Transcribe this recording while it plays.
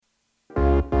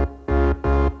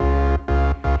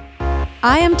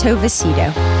I am Tova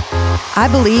Cito. I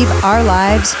believe our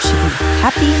lives should be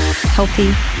happy,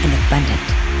 healthy, and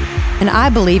abundant. And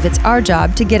I believe it's our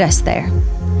job to get us there.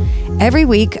 Every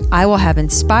week, I will have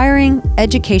inspiring,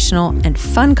 educational, and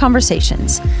fun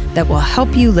conversations that will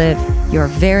help you live your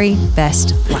very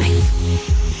best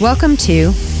life. Welcome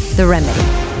to The Remedy.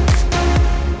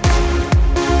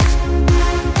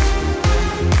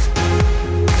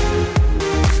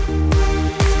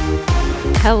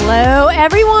 Hello,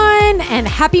 everyone, and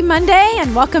happy Monday,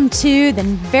 and welcome to the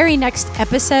very next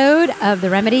episode of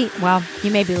The Remedy. Well, you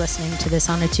may be listening to this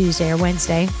on a Tuesday or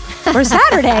Wednesday or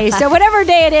Saturday, so whatever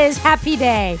day it is, happy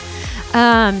day.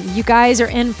 You guys are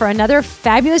in for another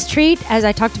fabulous treat. As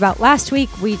I talked about last week,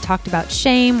 we talked about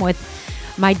shame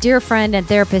with my dear friend and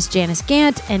therapist, Janice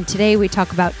Gaunt, and today we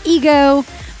talk about ego.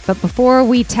 But before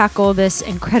we tackle this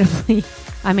incredibly...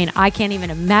 I can't even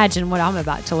imagine what I'm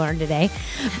about to learn today.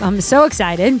 I'm so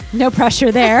excited. No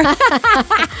pressure there.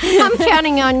 I'm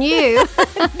counting on you.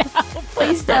 No,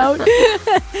 please don't.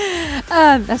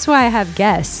 That's why I have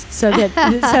guests, so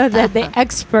that the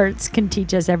experts can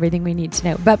teach us everything we need to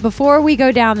know. But before we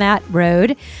go down that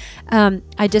road,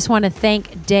 I just want to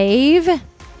thank Dave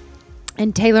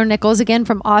and Taylor Nichols again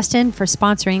from Austin for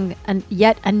sponsoring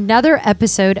yet another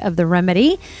episode of The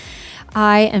Remedy.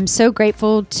 I am so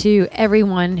grateful to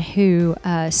everyone who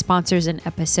sponsors an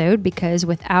episode, because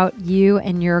without you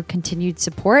and your continued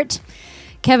support,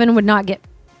 Kevin would not get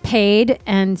paid,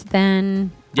 and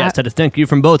then... Yes, that is thank you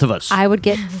from both of us. I would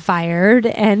get fired,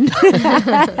 and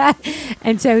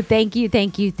and so thank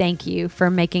you for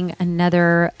making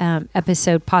another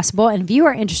episode possible. And if you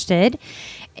are interested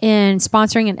in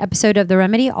sponsoring an episode of The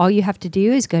Remedy, all you have to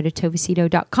do is go to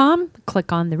tovacito.com,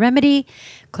 click on The Remedy,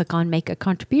 click on Make a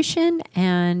Contribution,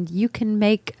 and you can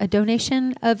make a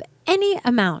donation of any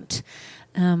amount.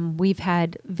 We've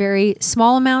had very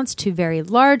small amounts to very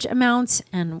large amounts,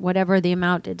 and whatever the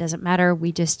amount, it doesn't matter.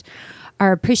 We just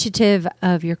are appreciative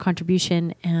of your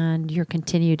contribution and your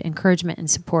continued encouragement and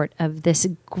support of this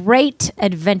great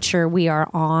adventure we are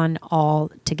on all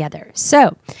together.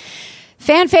 So,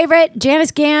 fan favorite,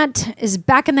 Janice Gaunt is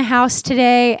back in the house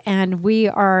today, and we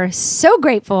are so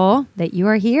grateful that you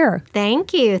are here.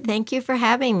 Thank you. Thank you for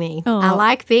having me. Oh. I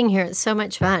like being here. It's so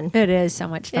much fun. It is so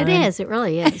much fun. It is. It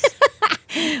really is.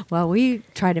 Well, we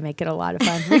try to make it a lot of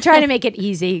fun. We try to make it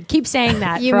easy. Keep saying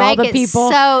that You for all make the it people.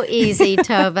 so easy,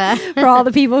 Tova. For all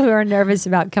the people who are nervous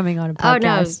about coming on a podcast. Oh,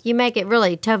 no. You make it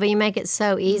really, Tova, you make it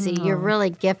so easy. You're really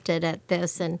gifted at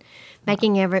this and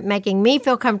making me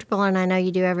feel comfortable, and I know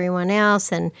you do everyone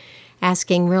else, and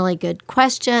asking really good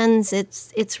questions.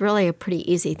 It's really a pretty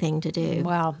easy thing to do.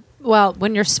 Wow. Well,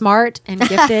 when you're smart and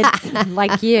gifted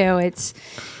like you, it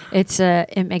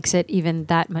makes it even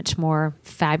that much more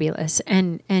fabulous.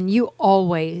 And you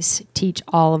always teach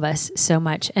all of us so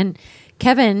much. And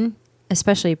Kevin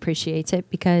especially appreciates it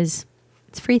because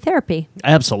it's free therapy.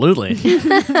 Absolutely. You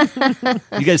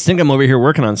guys think I'm over here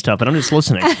working on stuff, but I'm just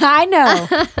listening. I know.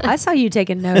 I saw you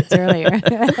taking notes earlier.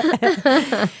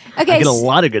 Okay, I get a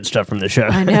lot of good stuff from the show.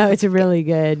 I know. It's really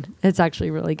good. It's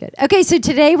actually really good. Okay, so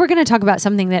today we're going to talk about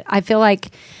something that I feel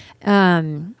like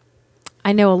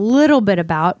I know a little bit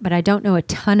about, but I don't know a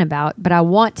ton about, but I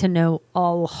want to know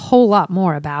a whole lot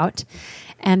more about,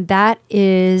 and that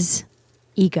is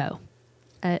ego.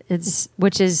 It's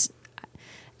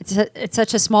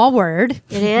such a small word.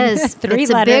 It is. Three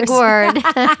it's letters. a big word.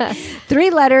 3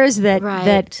 letters that Right.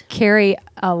 that carry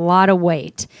a lot of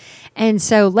weight. And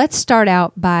so let's start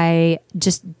out by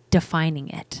just defining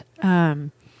it.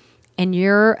 In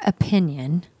your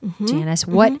opinion, Janice,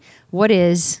 what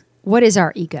is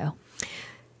our ego?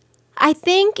 I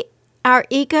think our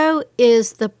ego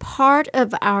is the part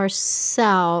of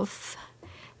ourself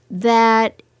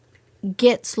that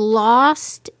gets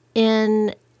lost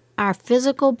in our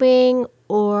physical being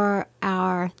or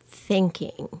our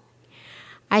thinking.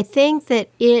 I think that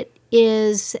it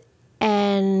is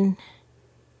an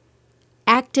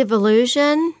active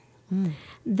illusion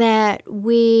that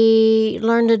we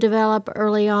learn to develop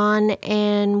early on,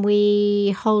 and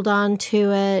we hold on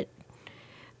to it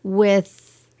with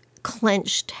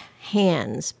clenched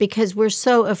hands because we're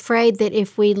so afraid that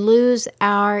if we lose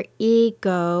our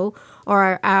ego,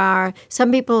 or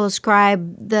some people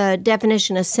ascribe the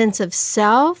definition a sense of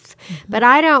self, but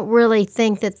I don't really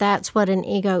think that that's what an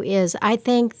ego is. I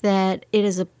think that it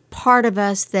is a part of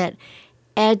us that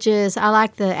edges, I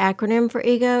like the acronym for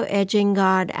ego, edging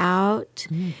God out,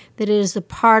 that it is the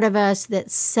part of us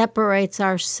that separates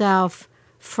ourselves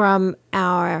from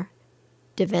our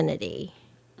divinity.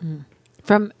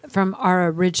 From our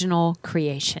original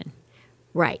creation.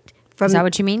 Right. Is that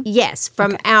what you mean? Yes,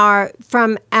 from our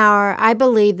I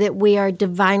believe that we are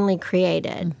divinely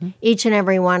created, each and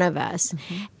every one of us.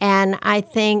 And I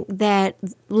think that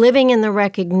living in the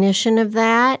recognition of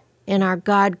that in our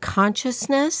God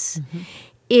consciousness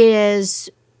is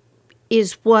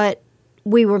what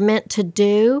we were meant to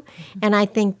do. And I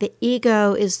think the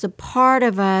ego is the part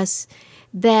of us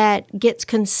that gets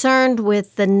concerned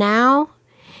with the now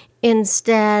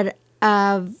instead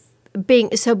of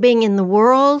being in the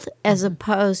world as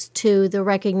opposed to the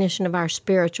recognition of our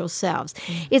spiritual selves.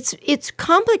 It's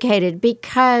complicated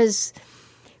because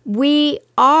we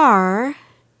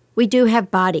do have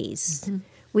bodies.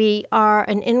 We are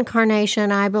an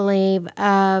incarnation, I believe,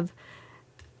 of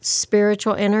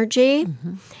spiritual energy,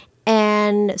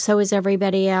 and so is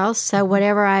everybody else. So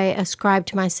whatever I ascribe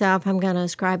to myself, I'm going to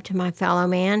ascribe to my fellow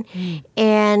man.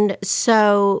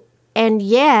 And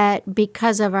yet,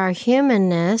 because of our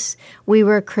humanness, we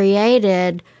were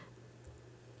created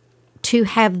to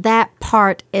have that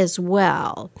part as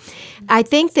well. I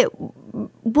think that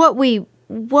what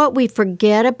we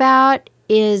forget about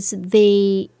is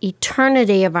the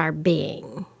eternity of our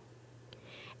being.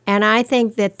 And I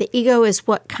think that the ego is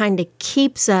what kind of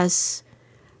keeps us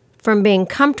from being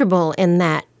comfortable in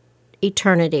that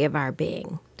eternity of our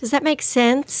being. Does that make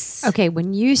sense? Okay,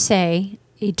 when you say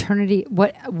eternity,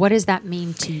 what does that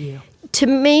mean to you? To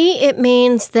me, it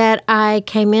means that I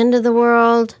came into the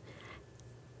world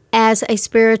as a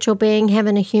spiritual being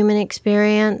having a human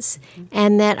experience,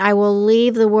 and that I will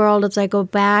leave the world as I go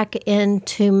back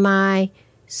into my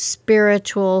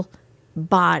spiritual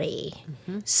body.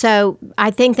 So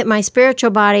I think that my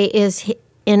spiritual body is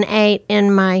innate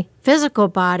in my physical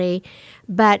body,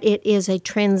 but it is a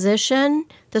transition.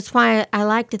 That's why I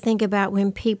like to think about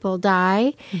when people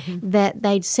die, that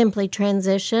they simply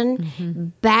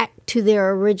transition back to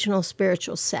their original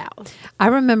spiritual self. I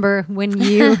remember when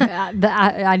you,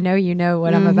 I know you know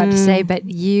what I'm about to say, but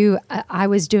I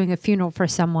was doing a funeral for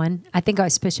someone. I think I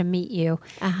was supposed to meet you,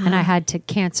 and I had to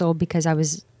cancel because I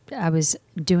was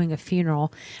doing a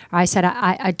funeral. I said,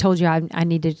 I told you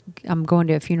I'm going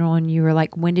to a funeral, and you were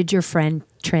like, when did your friend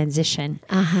transition?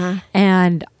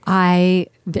 And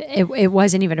it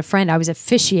wasn't even a friend. I was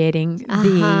officiating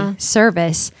the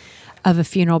service of a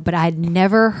funeral, but I had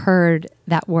never heard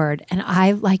that word, and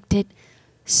I liked it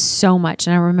so much.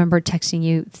 And I remember texting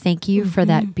you, thank you for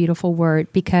that beautiful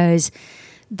word, because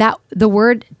the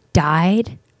word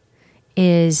died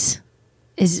is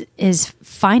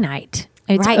finite.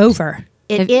 It's over.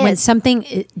 It is. When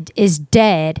something is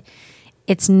dead,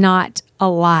 it's not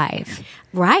alive.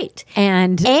 Right.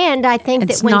 And I think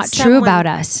it's that when not true about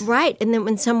us. Right. And then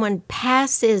when someone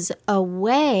passes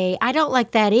away, I don't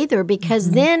like that either,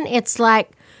 because then it's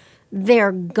like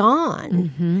they're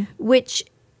gone, which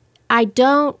I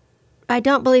don't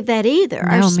believe that either. No,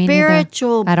 Our me neither.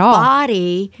 spiritual At all.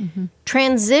 body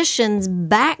transitions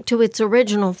back to its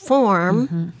original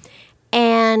form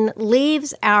and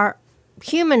leaves our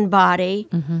human body.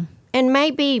 And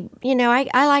maybe,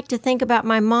 I like to think about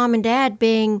my mom and dad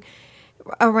being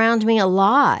around me a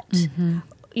lot,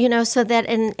 so that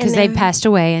because they've passed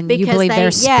away, and you believe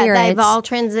their spirits. Yeah, they've all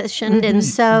transitioned, and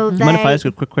so they. Mind if I ask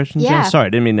a quick question? Yeah. Sorry, I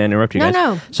didn't mean to interrupt you guys.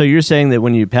 No. So you're saying that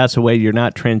when you pass away, you're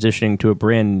not transitioning to a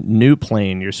brand new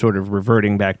plane. You're sort of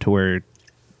reverting back to where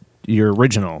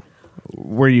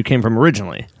where you came from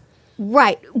originally.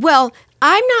 Right. Well,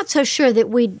 I'm not so sure that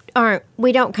we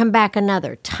don't come back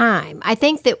another time. I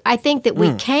think that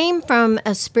we came from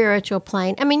a spiritual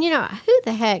plane. I mean, who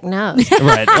the heck knows?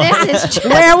 Right. This is just,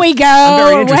 Where we go. I'm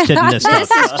very interested in this this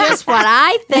stuff. is just what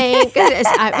I think.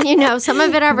 Some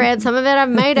of it I've read, some of it I've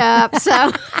made up.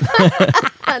 So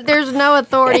there's no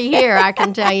authority here, I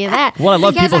can tell you that. Well, I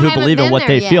love Because people I who haven't believe in been what there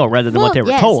they yet. feel rather than what they were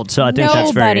Yes. told. So I think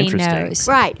that's very Nobody interesting. knows.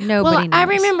 Right. Nobody I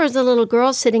knows. remember as a little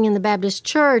girl sitting in the Baptist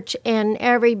church, and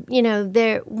I remember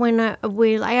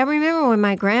when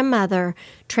my grandmother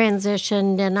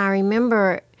transitioned, and I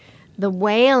remember the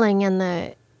wailing and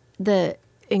the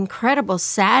incredible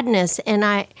sadness, and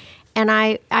I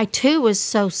too was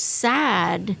so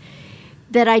sad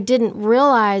that I didn't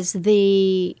realize what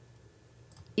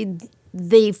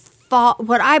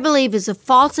I believe is a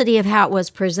falsity of how it was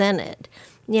presented.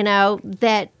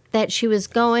 That she was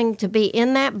going to be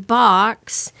in that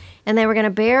box and they were going to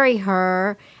bury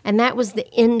her, and that was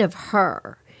the end of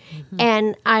her.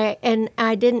 And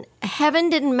heaven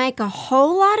didn't make a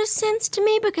whole lot of sense to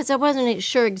me because I wasn't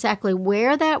sure exactly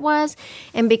where that was.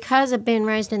 And because I've been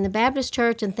raised in the Baptist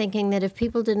church and thinking that if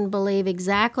people didn't believe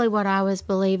exactly what I was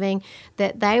believing,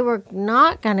 that they were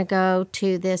not going to go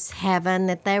to this heaven,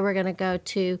 that they were going to go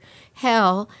to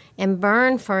hell and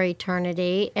burn for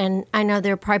eternity. And I know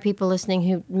there are probably people listening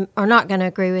who are not going to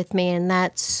agree with me, and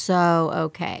that's so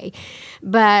okay.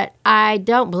 But I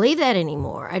don't believe that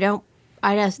anymore.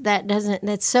 That's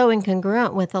so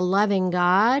incongruent with a loving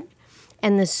God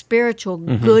and the spiritual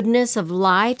goodness of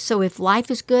life. So if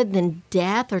life is good, then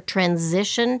death or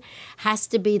transition has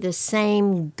to be the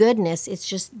same goodness. It's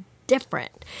just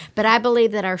different. But I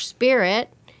believe that our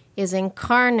spirit is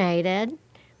incarnated.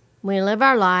 We live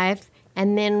our life,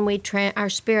 and then our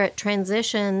spirit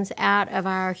transitions out of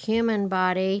our human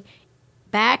body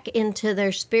back into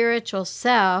their spiritual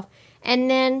self, and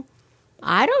then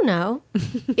I don't know.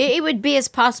 It would be as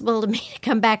possible to me to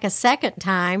come back a second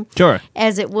time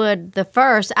as it would the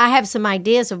first. I have some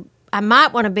ideas of I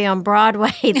might want to be on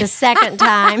Broadway the second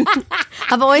time.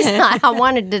 I've always thought I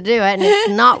wanted to do it, and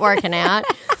it's not working out.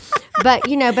 But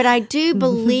I do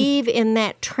believe in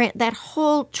that that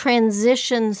whole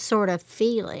transition sort of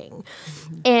feeling,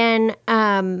 and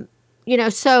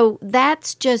so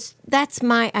that's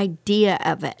my idea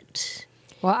of it.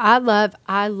 Well, I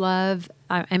love.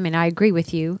 I mean, I agree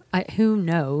with you. Who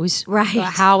knows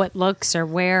how it looks or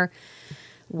where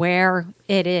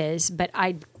it is, but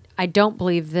I don't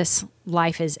believe this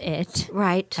life is it.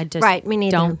 Right. I just me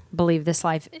neither. don't believe this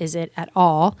life is it at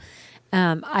all.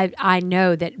 I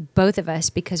know that both of us,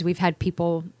 because we've had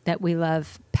people that we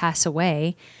love pass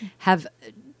away, have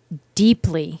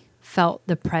deeply felt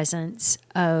the presence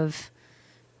of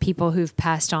people who've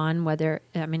passed on.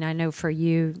 I know for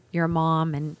you, your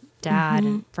mom and dad,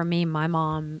 and for me, my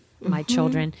mom, my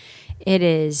children, it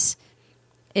is,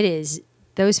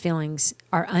 those feelings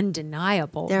are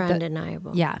undeniable. They're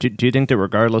undeniable. Yeah. Do you think that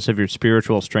regardless of your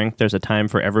spiritual strength, there's a time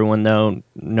for everyone, though,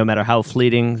 no matter how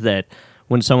fleeting, that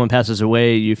when someone passes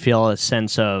away, you feel a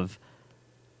sense of,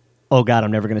 oh God,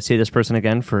 I'm never going to see this person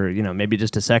again for, maybe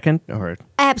just a second? Or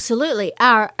absolutely.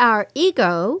 Our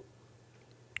ego,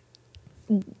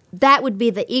 that would be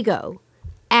the ego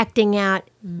acting out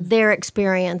their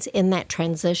experience in that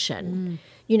transition.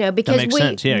 Because that makes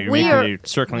sense. Yeah, you're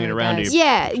circling it around you.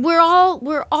 Yeah, we're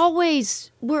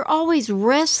always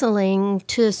wrestling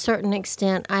to a certain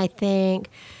extent, I think,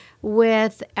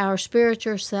 with our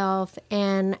spiritual self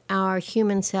and our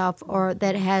human self, or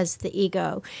that has the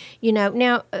ego.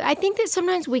 Now I think that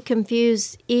sometimes we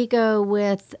confuse ego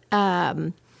with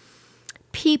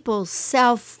people's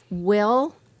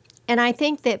self-will, and I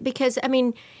think that because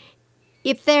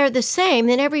if they're the same,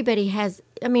 then everybody has.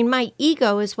 My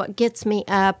ego is what gets me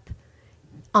up.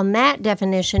 On that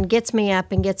definition, gets me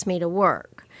up and gets me to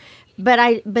work.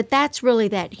 But that's really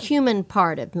that human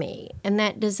part of me, and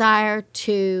that desire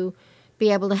to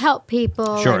be able to help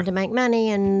people and to make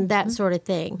money and that sort of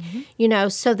thing.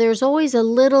 So there's always a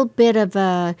little bit of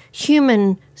a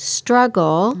human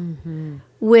struggle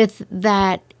with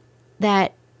that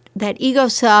ego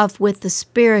self with the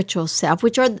spiritual self,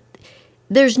 which are.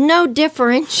 There's no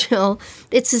differential.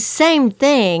 It's the same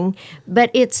thing,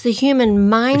 but it's the human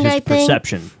mind, I think.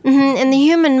 Perception. And the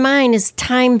human mind is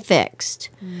time fixed.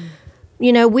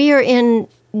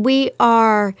 We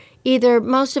are either,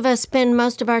 most of us spend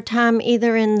most of our time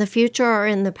either in the future or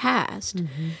in the past.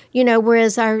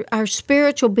 Whereas our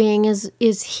spiritual being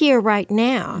is here right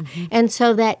now. And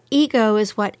so that ego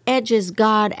is what edges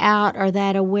God out, or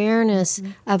that awareness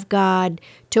of God,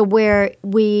 to where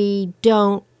we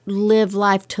don't live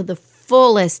life to the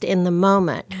fullest in the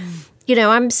moment.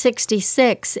 I'm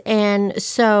 66, and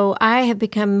so I have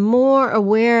become more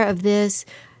aware of this.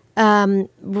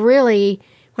 Really,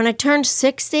 when I turned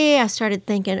 60, I started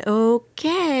thinking,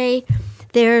 okay,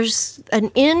 there's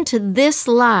an end to this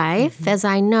life as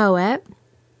I know it,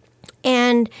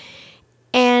 and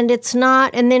it's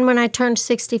not. And then when I turned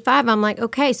 65, I'm like,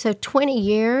 okay, so 20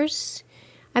 years.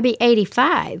 I'd be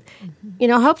 85.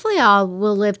 Hopefully I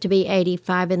will live to be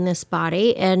 85 in this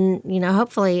body, and,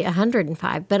 hopefully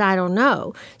 105, but I don't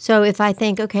know. So if I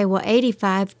think, okay, well,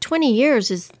 85, 20 years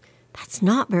that's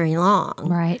not very long.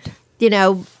 Right.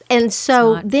 And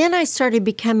so then I started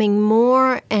becoming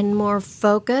more and more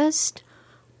focused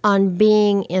on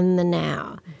being in the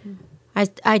now.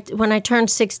 When I turned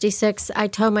 66, I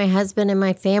told my husband and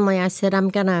my family, I said, I'm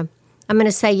going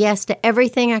to say yes to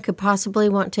everything I could possibly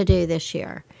want to do this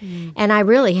year. And I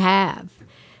really have.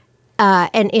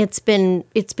 And it's been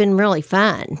really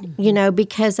fun,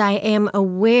 because I am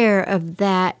aware of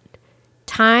that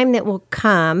time that will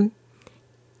come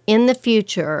in the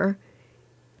future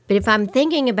But if I'm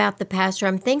thinking about the past or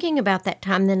I'm thinking about that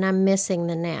time, then I'm missing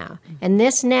the now. And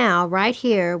this now, right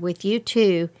here with you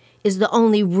two, is the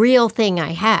only real thing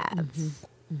I have.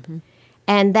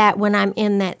 And that when I'm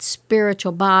in that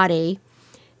spiritual body,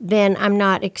 then I'm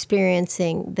not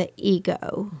experiencing the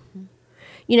ego.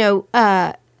 You know,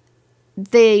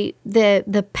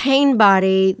 the pain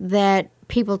body that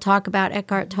people talk about,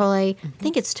 Eckhart Tolle, I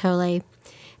think it's Tolle,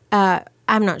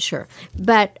 I'm not sure,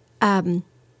 but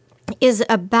is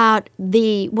about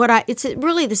it's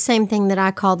really the same thing that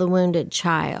I call the wounded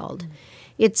child.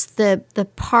 It's the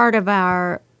part of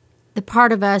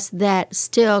us that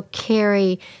still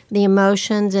carry the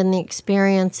emotions and the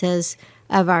experiences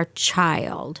of our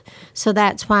child. So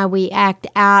that's why we act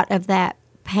out of that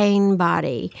pain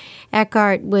body.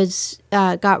 Eckhart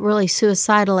got really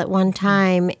suicidal at one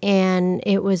time, and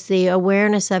it was the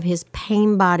awareness of his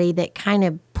pain body that kind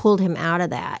of pulled him out of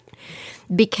that.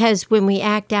 Because when we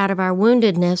act out of our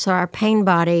woundedness or our pain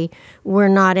body, we're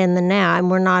not in the now, and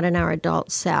we're not in our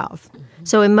adult self.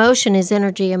 So emotion is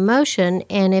energy emotion,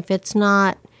 and if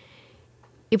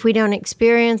we don't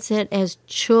experience it as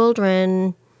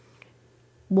children,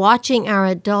 watching our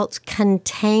adults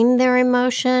contain their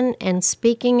emotion and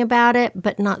speaking about it,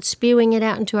 but not spewing it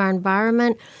out into our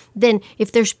environment, then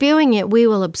if they're spewing it, we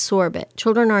will absorb it.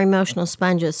 Children are emotional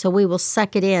sponges, so we will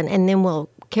suck it in, and then we'll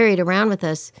carry it around with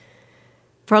us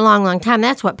for a long, long time.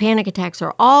 That's what panic attacks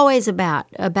are always about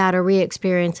a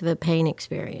re-experience of a pain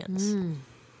experience.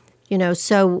 You know,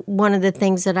 so one of the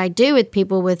things that I do with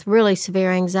people with really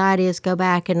severe anxiety is go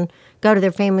back and go to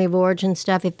their family of origin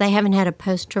stuff. If they haven't had a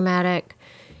post-traumatic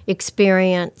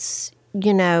experience,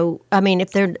 you know, I mean,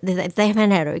 if they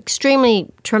haven't had an extremely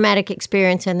traumatic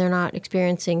experience and they're not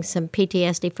experiencing some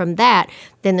PTSD from that,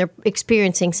 then they're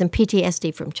experiencing some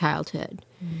PTSD from childhood.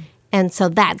 And so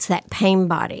that's that pain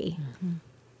body,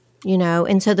 you know.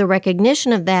 And so the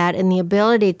recognition of that and the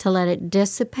ability to let it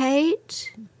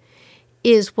dissipate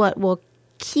is what will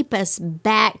keep us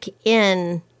back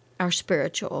in our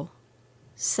spiritual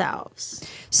selves.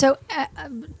 So,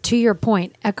 to your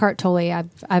point, Eckhart Tolle,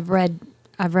 I've read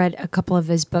a couple of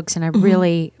his books, and I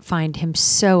really find him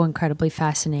so incredibly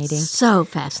fascinating. So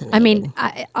fascinating. I mean,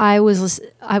 I was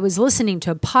listening to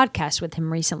a podcast with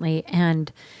him recently,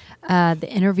 and the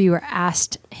interviewer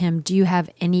asked him, "Do you have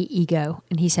any ego?"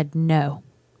 And he said, "No,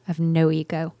 I have no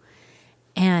ego."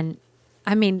 And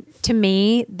I mean, to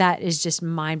me, that is just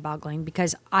mind-boggling,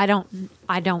 because I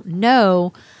don't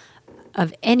know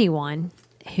of anyone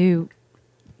who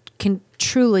can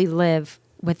truly live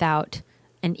without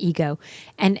an ego.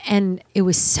 And it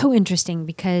was so interesting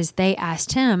because they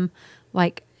asked him,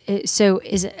 like, so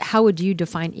how would you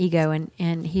define ego?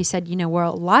 And he said, you know,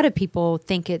 well, a lot of people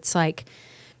think it's like,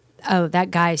 oh,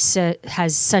 that guy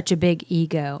has such a big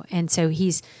ego. And so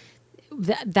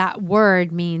that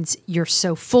word means you're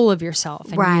so full of yourself,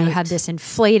 and right. you have this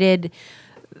inflated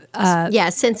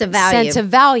sense of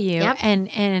value. Yep.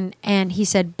 And he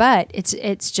said, but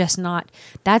it's just not,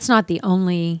 that's not the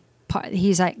only part.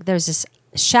 He's like, there's this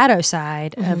shadow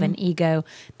side of an ego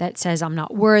that says, I'm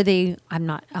not worthy,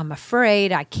 I'm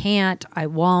afraid, I can't, I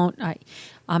won't,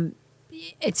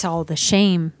 it's all the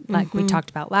shame, like we talked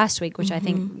about last week, which I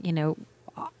think, you know,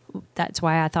 that's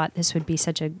why I thought this would be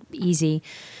such a easy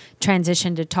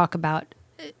transition to talk about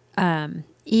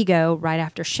ego right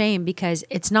after shame, because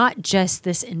it's not just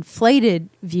this inflated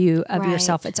view of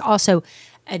yourself, it's also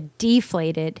a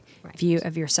deflated view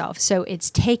of yourself. So it's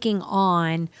taking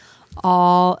on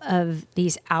all of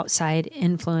these outside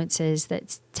influences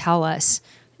that tell us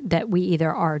that we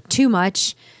either are too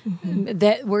much,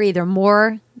 that we're either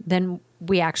more than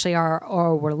we actually are,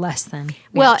 or we're less than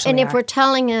we actually if are.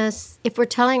 we're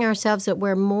telling ourselves that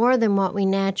we're more than what we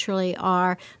naturally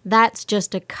are, that's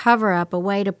just a cover up, a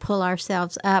way to pull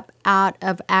ourselves up out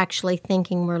of actually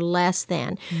thinking we're less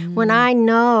than. When I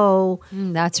know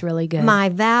that's really good. my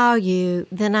value,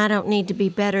 then I don't need to be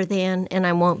better than, and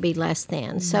I won't be less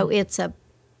than. So it's a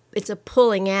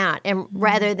pulling out, and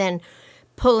rather than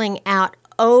pulling out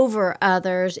over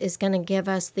others is going to give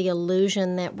us the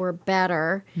illusion that we're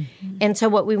better. And so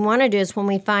what we want to do is when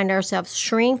we find ourselves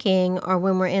shrinking, or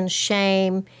when we're in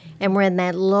shame and we're in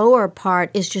that lower part,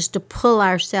 is just to pull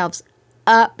ourselves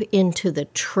up into the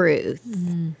truth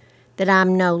that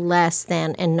I'm no less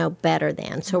than and no better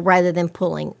than. So rather than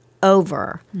pulling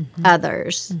over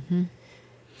others.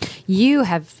 You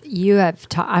have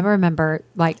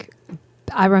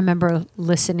I remember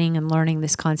listening and learning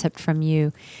this concept from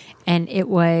you. And it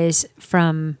was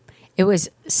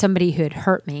somebody who had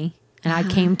hurt me, and I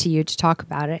came to you to talk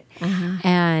about it.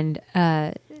 And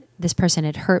this person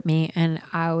had hurt me, and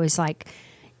I was like,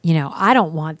 I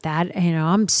don't want that.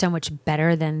 I'm so much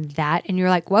better than that. And you're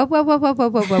like, whoa, whoa, whoa, whoa, whoa,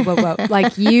 whoa, whoa, whoa, whoa.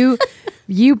 Like you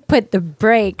put the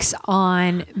brakes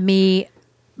on me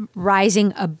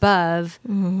rising above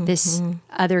this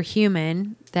other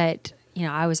human that,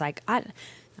 I was like, I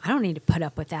don't need to put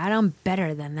up with that. I'm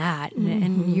better than that.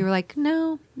 And you were like,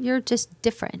 no, you're just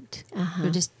different. You're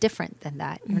just different than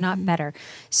that. You're not better.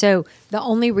 So the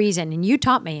only reason, and you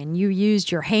taught me, and you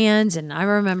used your hands, and I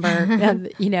remember,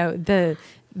 the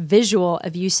visual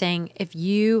of you saying, if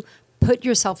you put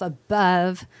yourself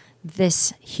above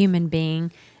this human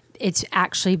being, it's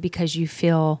actually because you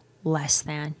feel less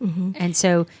than. And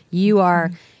so you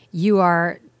are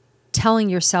telling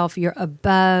yourself you're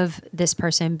above this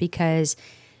person because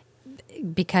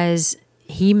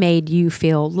he made you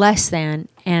feel less than,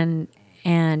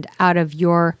 and out of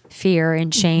your fear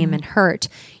and shame and hurt,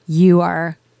 you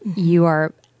are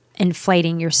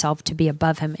inflating yourself to be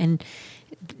above him. And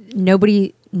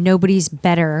nobody's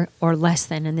better or less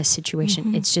than in this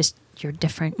situation. It's just you're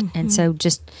different. And so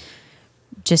just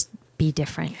be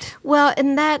different. Well,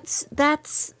 and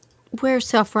that's where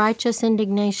self-righteous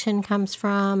indignation comes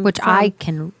from. Which I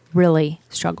can really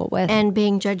struggle with. And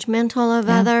being judgmental of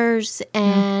others.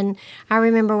 And I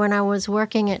remember when I was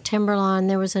working at Timberlawn,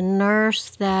 there was a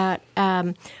nurse that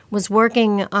was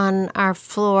working on our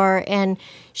floor, and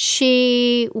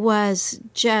she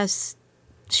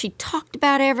talked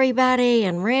about everybody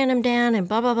and ran them down and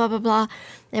blah, blah, blah, blah, blah.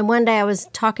 And one day I was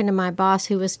talking to my boss,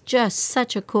 who was just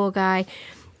such a cool guy.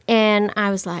 And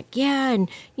I was like, yeah, and,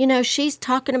 she's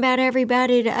talking about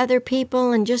everybody to other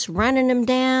people and just running them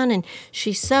down, and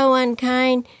she's so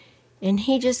unkind. And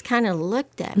he just kind of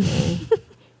looked at me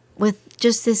with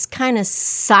just this kind of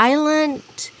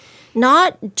silent,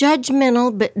 not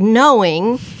judgmental, but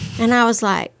knowing. And I was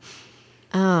like,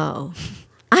 oh,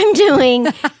 I'm doing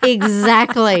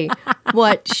exactly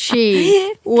what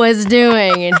she was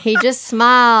doing. And he just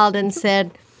smiled and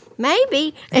said,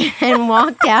 maybe, and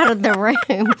walked out of the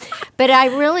room. But I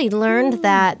really learned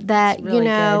that really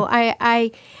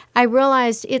I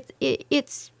realized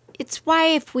it's why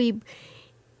if we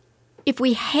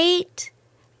hate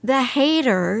the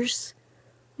haters,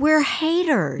 we're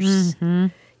haters.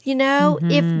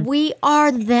 If we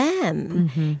are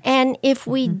them, and if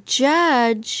we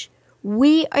judge,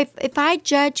 if I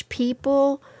judge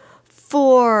people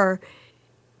for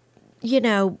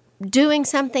doing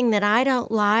something that I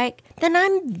don't like, then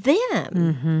I'm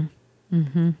them.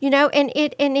 And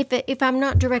if I'm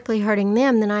not directly hurting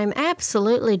them, then I'm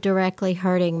absolutely directly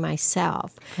hurting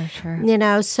myself. For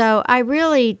sure. So I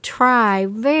really try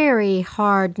very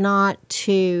hard not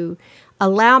to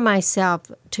allow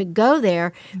myself to go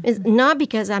there. It's not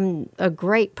because I'm a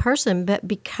great person, but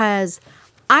because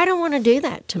I don't want to do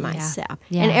that to myself.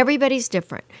 Yeah. And everybody's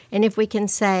different. And if we can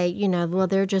say, well,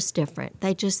 they're just different.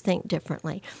 They just think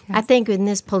differently. Yeah. I think in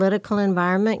this political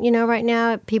environment, right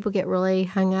now, people get really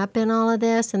hung up in all of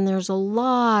this. And there's a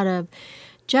lot of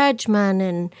judgment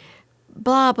and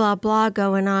blah, blah, blah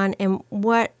going on. And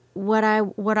what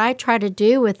I try to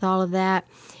do with all of that,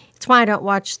 it's why I don't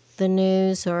watch the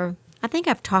news, or I think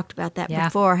I've talked about that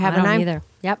before, haven't I? I don't either.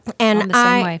 Yep. And I'm the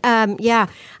same way.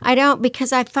 I don't,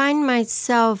 because I find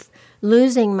myself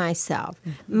losing myself.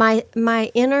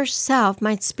 My inner self,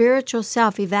 my spiritual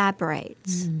self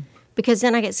evaporates because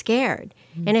then I get scared.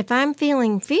 And if I'm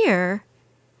feeling fear,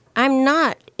 I'm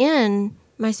not in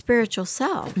my spiritual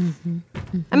self.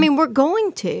 I mean, we're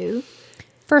going to.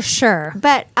 For sure.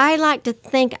 But I like to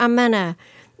think I'm going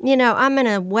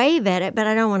to wave at it, but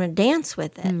I don't want to dance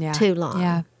with it too long.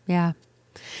 Yeah. Yeah.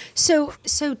 So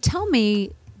tell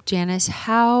me, Janice,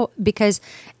 because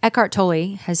Eckhart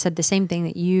Tolle has said the same thing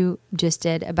that you just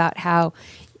did about how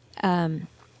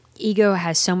ego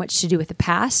has so much to do with the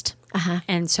past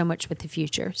and so much with the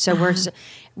future. So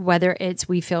whether it's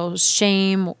we feel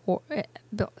shame or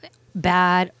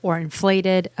bad or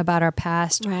inflated about our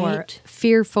past, or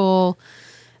fearful,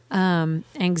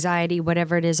 anxiety,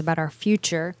 whatever it is about our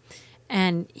future.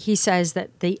 And he says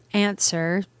that the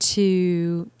answer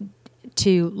to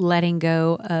letting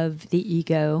go of the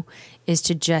ego is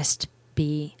to just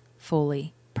be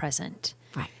fully present.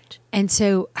 Right. And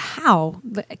so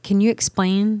can you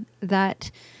explain that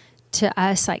to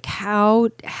us? Like how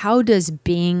does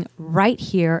being right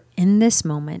here in this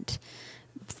moment,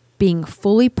 being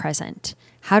fully present,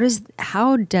 how does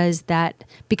that,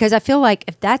 because I feel like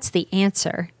if that's the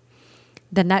answer,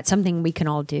 then that's something we can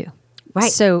all do.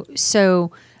 Right. So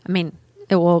I mean,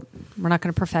 we're not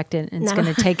going to perfect it. It's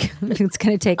going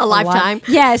to take a lifetime.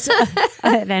 While. Yes.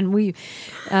 And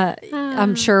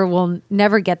I'm sure we'll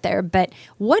never get there. But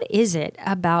what is it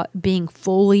about being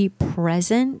fully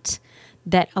present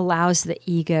that allows the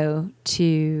ego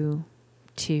to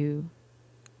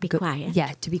Be quiet.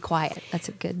 Yeah, to be quiet. That's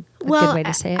a good way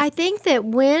to say it. I think that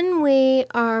when we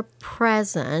are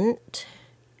present,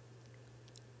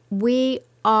 we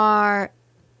are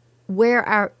we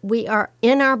are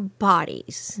in our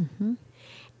bodies. Mm-hmm.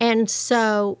 And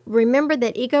so remember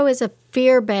that ego is a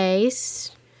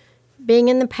fear-based, being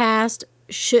in the past,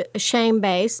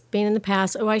 shame-based, being in the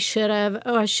past, oh, I should have,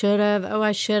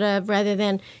 rather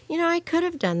than, I could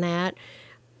have done that,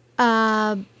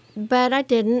 but I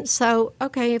didn't. So,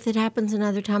 okay, if it happens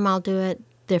another time, I'll do it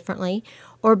differently.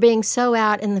 Or being so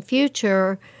out in the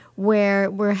future where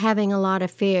we're having a lot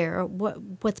of fear.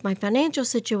 What's my financial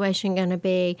situation going to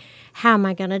be? How am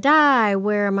I going to die?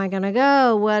 Where am I going to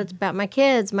go? What about my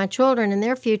kids, my children, and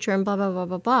their future, and blah, blah, blah,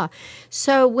 blah, blah.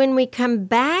 So when we come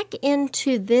back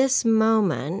into this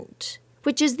moment,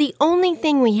 which is the only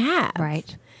thing we have.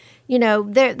 Right.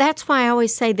 That's why I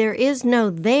always say there is no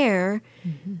there,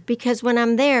 because when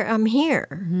I'm there, I'm here.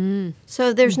 Mm-hmm.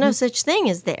 So there's no such thing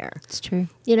as there. It's true.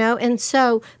 And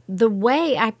so the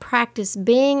way I practice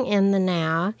being in the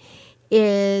now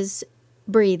is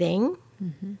breathing.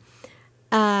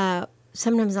 Mm-hmm.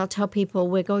 Sometimes I'll tell people,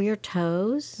 wiggle your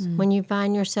toes. When you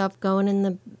find yourself going in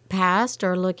the past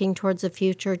or looking towards the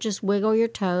future, just wiggle your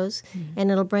toes, and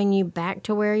it'll bring you back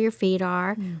to where your feet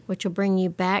are, which will bring you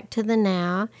back to the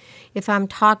now. If I'm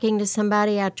talking to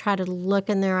somebody, I try to look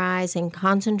in their eyes and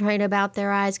concentrate about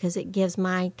their eyes, because it gives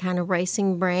my kind of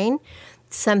racing brain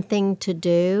something to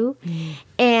do.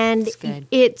 And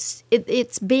it's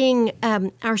being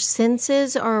our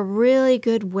senses are a really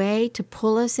good way to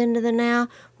pull us into the now.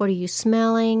 What are you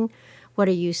smelling? What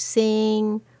are you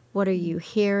seeing? What are you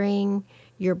hearing?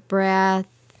 Your breath,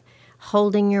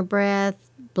 holding your breath,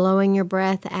 blowing your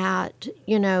breath out,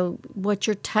 what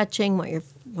you're touching,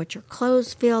 what your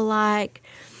clothes feel like.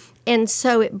 And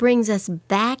so it brings us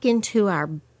back into our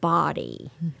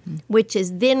body, which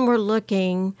is then we're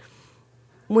looking.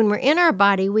 When we're in our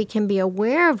body, we can be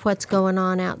aware of what's going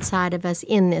on outside of us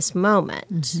in this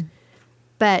moment.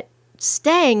 But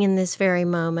staying in this very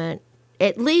moment,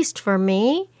 at least for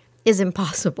me, is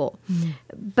impossible.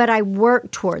 But I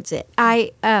work towards it.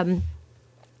 I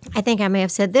think I may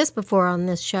have said this before on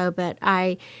this show, but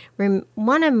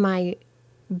one of my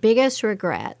biggest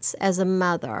regrets as a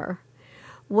mother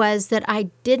was that I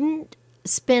didn't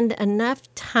spend enough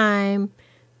time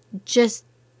just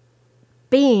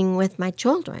being with my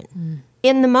children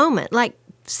in the moment, like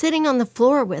sitting on the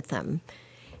floor with them,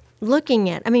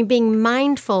 being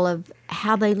mindful of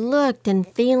how they looked and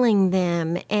feeling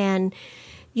them. And,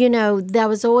 I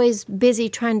was always busy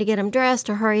trying to get them dressed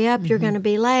or hurry up, you're going to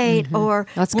be late, or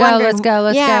let's go.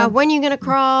 When are you going to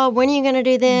crawl? When are you going to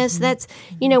do this? That's,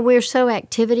 we're so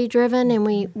activity driven, and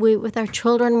we with our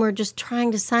children, we're just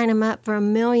trying to sign them up for a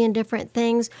million different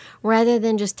things rather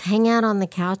than just hang out on the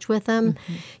couch with them,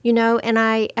 and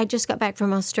I just got back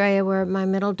from Australia where my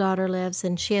middle daughter lives,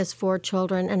 and she has 4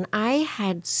 children, and I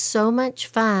had so much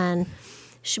fun.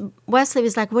 Wesley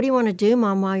was like, what do you want to do,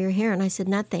 Mom, while you're here? And I said,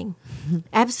 nothing.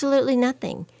 Absolutely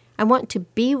nothing. I want to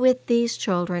be with these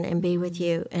children and be with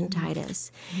you and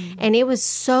Titus. And it was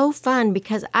so fun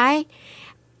because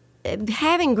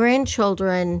having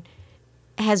grandchildren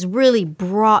has really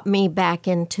brought me back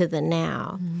into the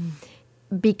now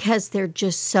because they're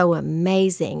just so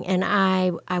amazing. And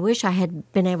I wish I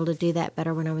had been able to do that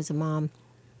better when I was a mom.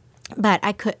 But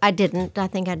I didn't. I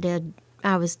think I did.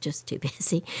 I was just too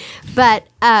busy. But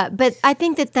I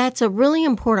think that that's a really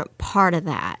important part of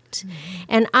that.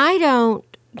 And I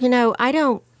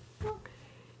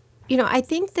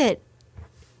think that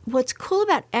what's cool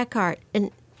about Eckhart,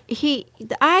 and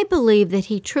I believe that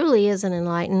he truly is an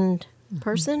enlightened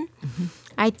person.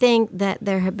 I think that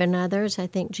there have been others. I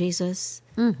think Jesus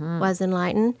was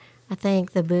enlightened. I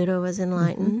think the Buddha was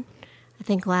enlightened. I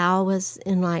think Lao was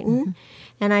enlightened.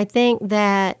 And I think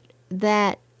that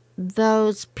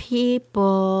those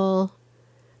people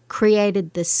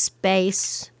created the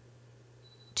space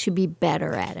to be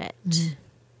better at it.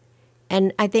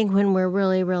 And I think when we're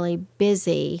really, really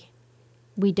busy,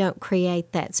 we don't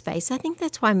create that space. I think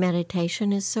that's why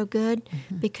meditation is so good,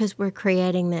 because we're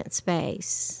creating that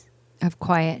space of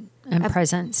quiet and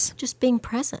presence. Just being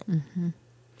present.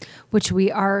 Which we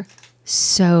are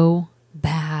so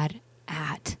bad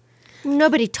at.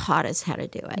 Nobody taught us how to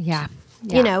do it. Yeah.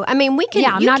 We can.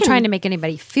 Yeah, I'm not trying to make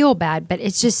anybody feel bad, but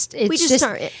it's just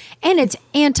and it's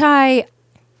anti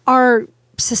our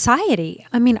society.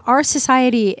 I mean, our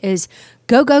society is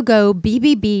go, go, go,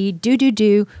 be,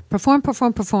 do,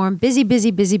 perform,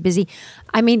 busy.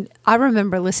 I mean, I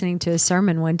remember listening to a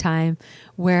sermon one time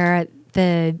where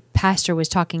the pastor was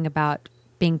talking about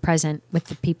being present with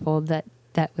the people that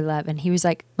that we love. And he was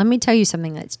like, let me tell you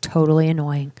something that's totally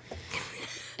annoying.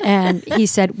 And he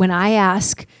said, when I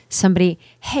ask somebody,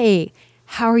 hey,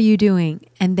 how are you doing?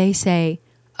 And they say,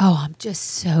 oh, I'm just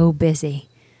so busy.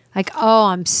 Like, oh,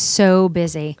 I'm so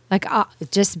busy. Like, oh,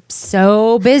 just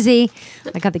so busy.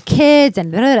 I got the kids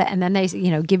and blah, blah, blah. And then they,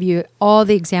 give you all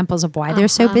the examples of why they're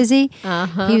so busy.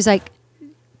 He was like,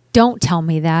 don't tell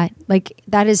me that. Like,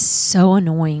 that is so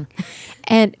annoying.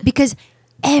 And because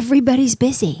everybody's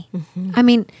busy. I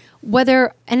mean,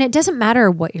 and it doesn't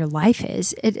matter what your life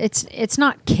is. It's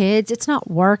not kids. It's not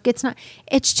work.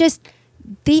 It's just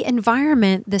the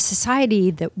environment, the society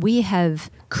that we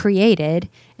have created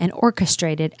and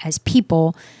orchestrated as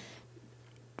people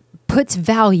puts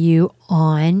value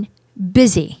on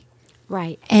busy.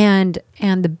 Right. And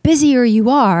the busier you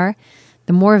are,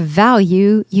 the more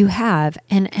value you have.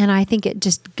 And I think it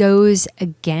just goes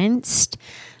against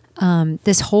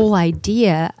this whole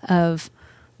idea of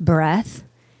breath,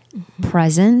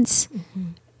 presence,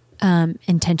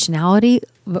 intentionality.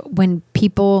 When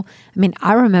people,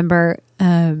 I remember,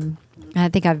 I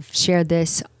think I've shared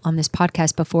this on this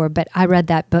podcast before, but I read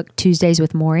that book, Tuesdays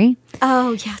with Morrie.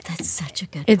 Oh, yeah, that's such a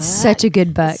good book. It's such a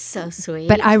good book. So sweet.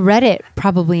 But I read it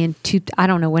probably I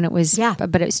don't know when it was, Yeah.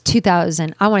 but it was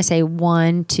 2000. I want to say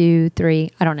 1, 2,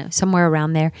 3, I don't know, somewhere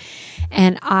around there.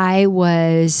 And I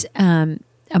was a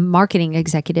marketing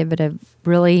executive at a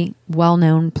really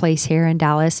well-known place here in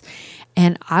Dallas.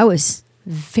 And I was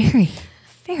very,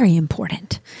 very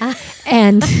important.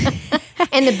 And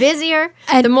and the busier,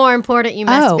 the more important you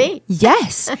must be.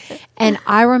 Yes. And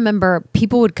I remember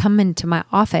people would come into my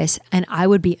office and I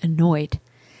would be annoyed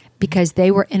because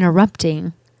they were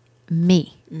interrupting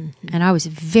me. And I was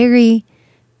very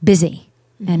busy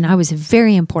and I was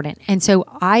very important. And so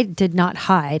I did not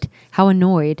hide how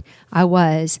annoyed I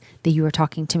was that you were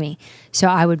talking to me. So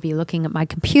I would be looking at my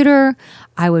computer.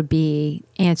 I would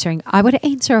answer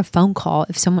a phone call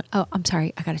if someone, oh, I'm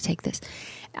sorry, I got to take this.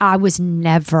 I was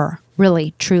never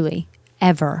really, truly,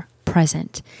 ever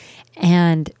present.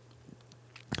 And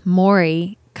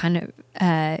Morrie kind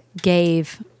of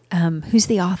gave, who's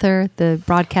the author, the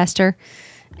broadcaster?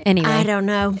 Anyway, I don't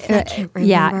know. I can't remember.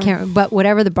 Yeah, but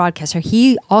whatever the broadcaster,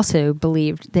 he also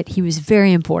believed that he was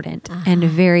very important and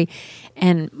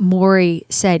and Morrie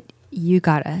said, you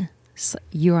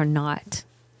are not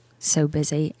so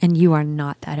busy and you are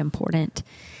not that important.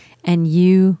 And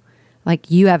you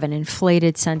have an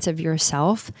inflated sense of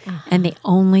yourself. And the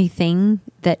only thing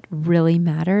that really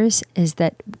matters is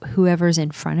that whoever's in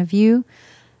front of you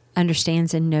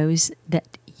understands and knows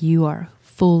that you are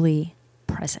fully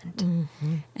present.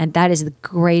 And that is the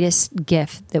greatest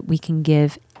gift that we can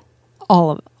give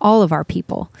all of our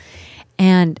people.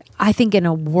 And I think in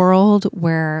a world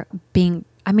where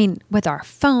with our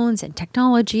phones and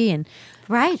technology and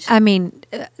right,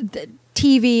 the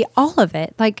TV, all of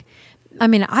it,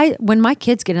 when my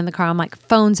kids get in the car, I'm like,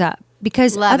 phones up,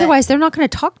 because otherwise they're not going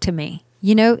to talk to me.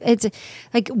 It's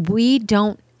like we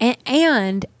don't,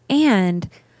 and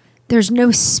there's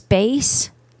no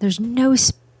space. There's no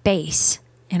space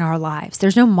in our lives.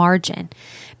 There's no margin,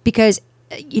 because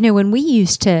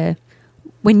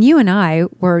when you and I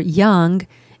were young,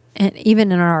 and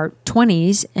even in our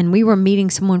 20s, and we were meeting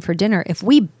someone for dinner, if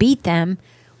we beat them,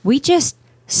 we just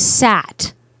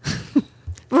sat.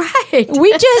 Right.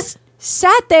 We just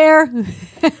sat there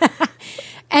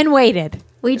and waited.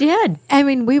 We did.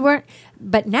 We weren't,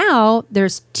 but now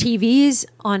there's TVs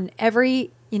on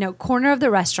every corner of the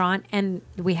restaurant, and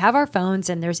we have our phones,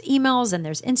 and there's emails, and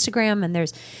there's Instagram, and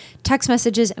there's text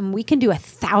messages, and we can do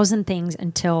 1,000 things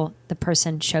until the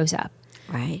person shows up.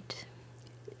 Right.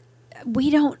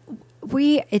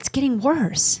 It's getting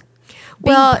worse.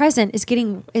 Being present is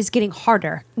getting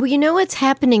harder. Well, what's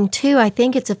happening too, I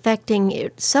think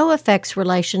it so affects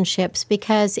relationships,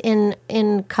 because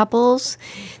in couples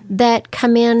that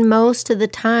come in most of the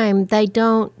time, they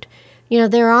don't,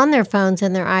 they're on their phones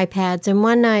and their iPads. And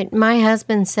one night my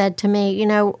husband said to me,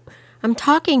 I'm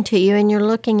talking to you and you're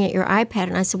looking at your iPad.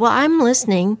 And I said, well, I'm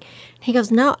listening. He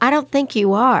goes, no, I don't think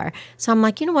you are. So I'm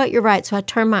like, you know what, you're right. So I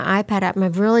turned my iPad up, and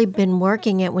I've really been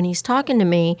working it when he's talking to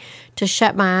me to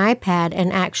shut my iPad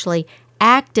and actually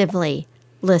actively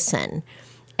listen.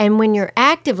 And when you're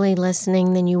actively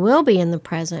listening, then you will be in the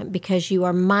present, because you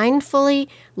are mindfully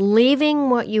leaving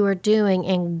what you are doing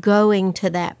and going to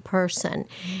that person.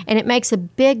 And it makes a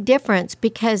big difference,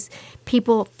 because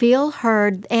people feel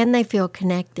heard and they feel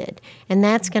connected. And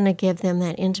that's going to give them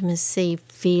that intimacy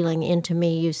feeling, into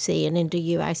me you see, and into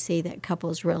you I see, that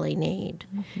couples really need.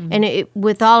 And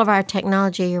with all of our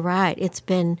technology, you're right,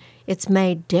 it's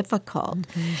made difficult.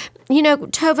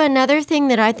 Tova, another thing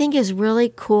that I think is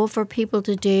really cool for people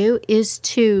to do is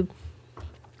to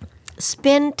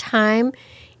spend time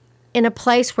in a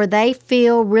place where they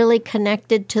feel really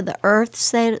connected to the earth,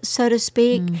 so to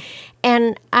speak.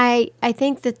 And I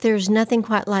think that there's nothing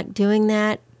quite like doing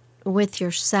that with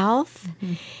yourself.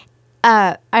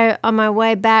 On my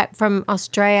way back from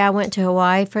Australia, I went to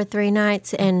Hawaii for 3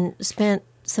 nights and spent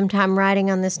some time writing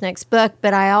on this next book.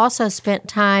 But I also spent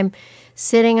time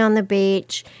sitting on the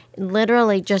beach,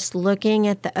 literally just looking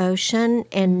at the ocean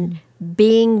and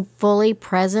being fully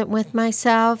present with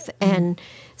myself and,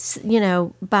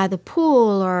 by the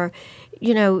pool or,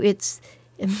 it's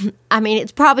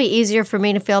probably easier for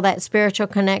me to feel that spiritual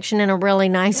connection in a really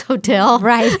nice hotel.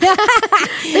 Right.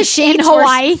 The sheets in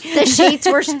Hawaii. The sheets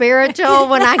were spiritual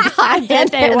when I got in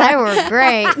there. They were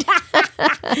great.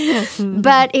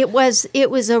 But it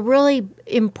was a really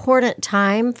important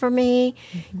time for me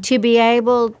to be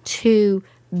able to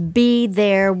be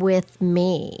there with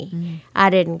me. I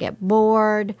didn't get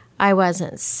bored. I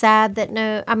wasn't sad that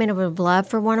I would have loved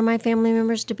for one of my family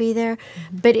members to be there.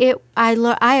 But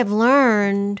I have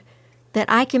learned that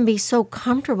I can be so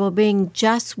comfortable being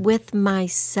just with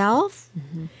myself.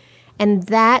 And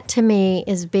that to me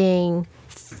is being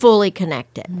fully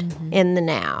connected in the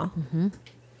now.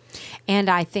 And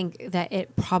I think that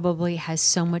it probably has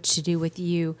so much to do with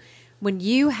you. When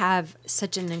you have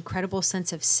such an incredible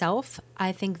sense of self,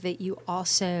 I think that you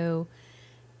also,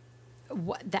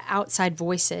 the outside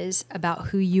voices about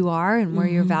who you are and where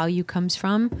your value comes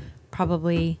from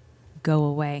probably go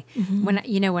away. When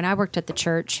I worked at the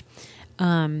church,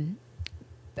 I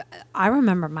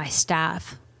remember my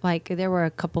staff, like there were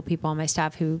a couple people on my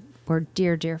staff who were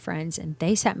dear, dear friends, and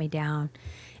they sat me down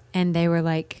and they were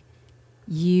like,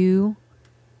 you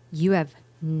have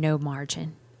no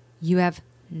margin. You have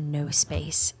no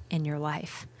space in your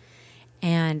life.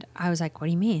 And I was like, what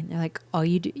do you mean? They're like, all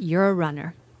you do, you're a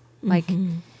runner. Like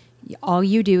all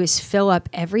you do is fill up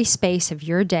every space of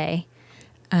your day.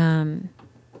 And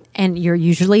you're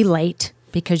usually late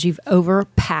because you've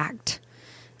overpacked.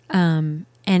 And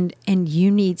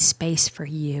you need space for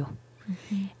you.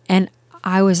 And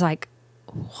I was like,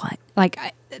 what? Like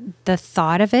the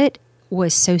thought of it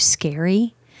was so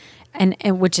scary and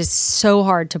which is so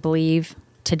hard to believe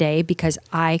today because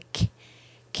I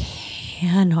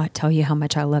cannot tell you how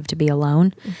much I love to be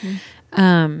alone.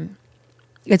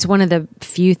 It's one of the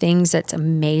few things that's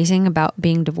amazing about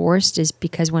being divorced is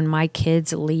because when my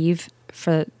kids leave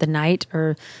for the night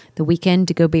or the weekend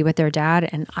to go be with their dad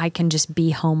and I can just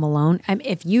be home alone.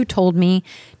 If you told me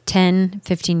 10,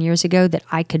 15 years ago that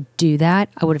I could do that,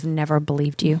 I would have never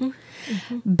believed you.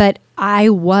 But I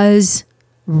was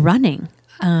running.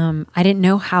 I didn't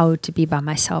know how to be by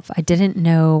myself. I didn't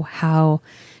know how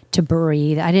to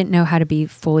breathe. I didn't know how to be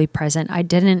fully present. I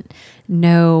didn't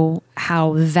know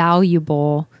how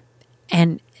valuable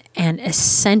and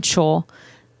essential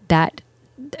that,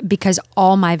 because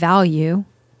all my value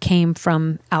came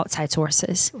from outside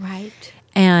sources. Right.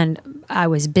 And I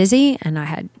was busy and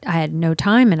I had no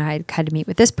time and I had to meet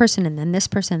with this person and then this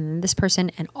person and this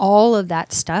person and all of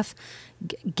that stuff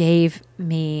gave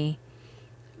me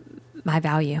my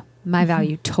value. My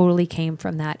value totally came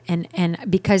from that. And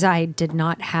because I did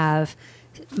not have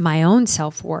my own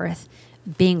self-worth,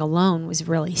 being alone was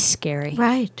really scary.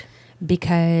 Right.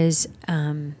 Because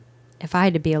if I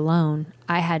had to be alone,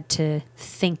 I had to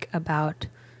think about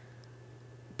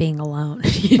being alone.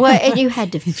 Well, and you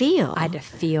had to feel. I had to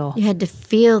feel. You had to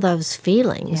feel those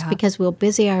feelings Yeah. because we'll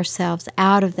busy ourselves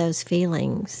out of those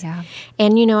feelings. Yeah.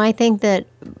 And, I think that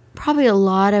probably a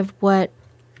lot of what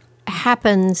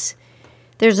happens,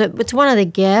 it's one of the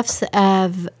gifts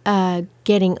of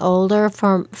getting older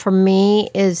for me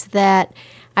is that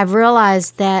I've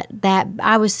realized that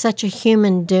I was such a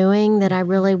human doing that I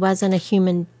really wasn't a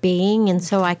human being, and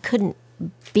so I couldn't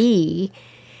be.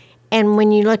 And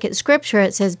when you look at Scripture,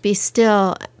 it says, be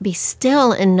still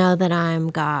and know that I am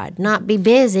God. Not be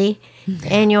busy,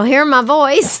 and you'll hear my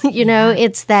voice.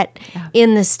 It's that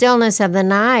in the stillness of the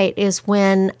night is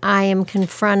when I am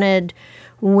confronted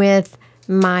with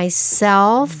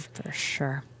myself. For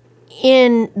sure.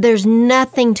 There's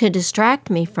nothing to distract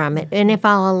me from it. And if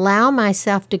I'll allow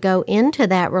myself to go into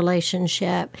that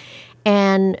relationship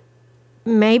and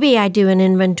maybe I do an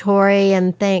inventory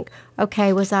and think,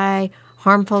 okay, was I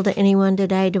harmful to anyone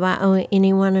today? Do I owe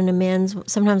anyone an amends?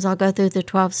 Sometimes I'll go through the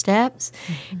 12 steps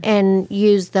and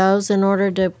use those in order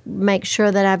to make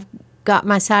sure that I've got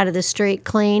my side of the street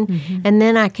clean. And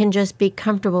then I can just be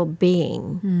comfortable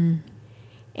being.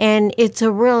 And it's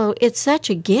such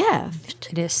a gift.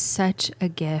 It is such a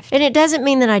gift. And it doesn't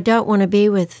mean that I don't want to be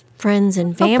with friends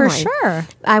and family. Oh, for sure.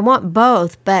 I want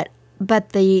both, but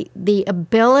the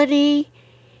ability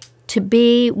to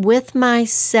be with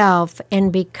myself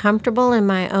and be comfortable in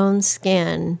my own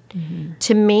skin,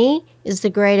 to me, is the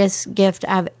greatest gift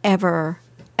I've ever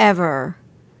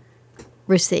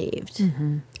received.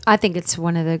 I think it's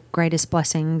one of the greatest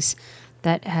blessings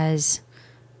that has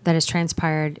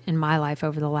transpired in my life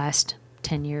over the last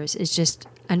 10 years, is just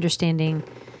understanding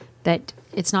that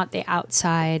it's not the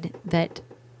outside that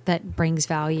brings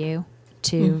value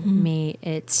to me.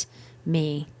 It's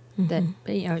me. That,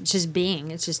 it's just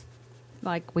being. It's just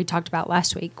like we talked about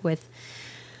last week with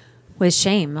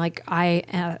shame. Like,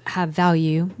 I have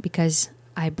value because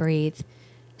I breathe.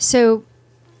 So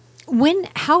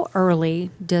how early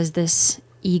does this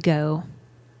ego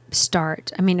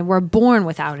start? I mean, we're born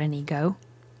without an ego,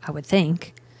 I would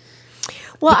think.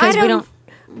 Well, because I we don't.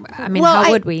 I mean, Well,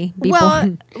 how would we be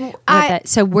born with it?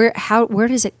 So where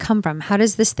does it come from? How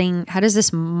does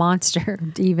this monster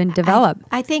even develop?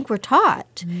 I think we're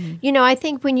taught. I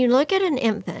think when you look at an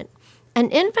infant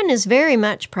is very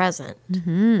much present.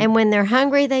 And when they're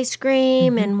hungry, they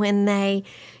scream. And when they,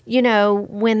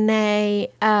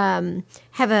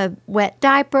 have a wet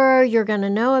diaper, you're going to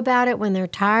know about it. When they're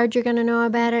tired, you're going to know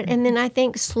about it. And then I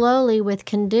think slowly with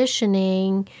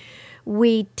conditioning,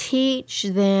 we teach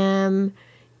them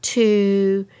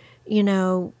to,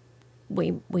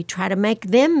 we try to make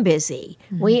them busy.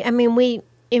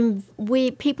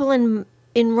 People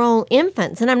enroll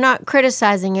infants, and I'm not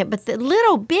criticizing it, but the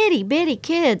little bitty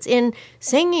kids in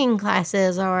singing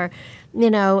classes or,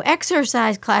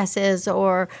 exercise classes,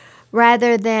 or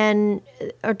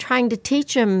trying to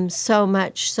teach them so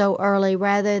much so early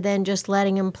rather than just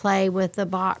letting them play with the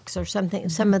box or something,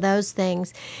 some of those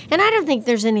things. And I don't think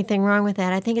there's anything wrong with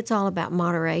that. I think it's all about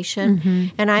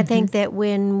moderation. And I think that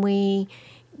when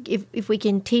if we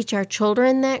can teach our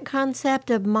children that concept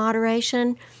of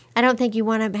moderation, I don't think you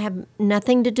want to have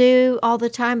nothing to do all the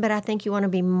time, but I think you want to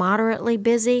be moderately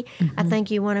busy. I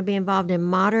think you want to be involved in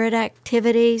moderate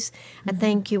activities. I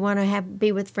think you want to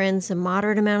be with friends a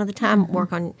moderate amount of the time,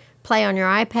 play on your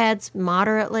iPads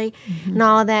moderately, and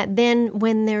all of that. Then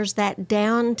when there's that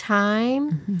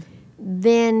downtime,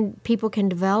 then people can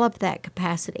develop that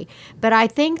capacity. But I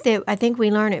think we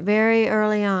learn it very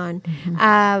early on.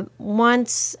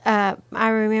 Once I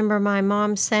remember my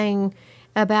mom saying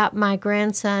about my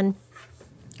grandson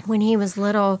when he was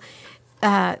little,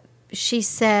 she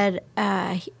said,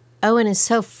 Owen is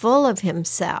so full of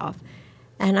himself.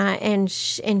 And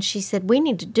she said, we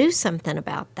need to do something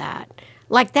about that.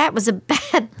 Like that was a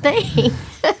bad thing.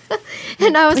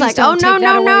 And I was Please like, don't take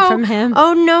that away from him.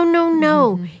 Oh,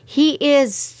 no. He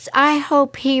is, I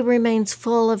hope he remains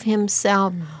full of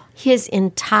himself his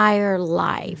entire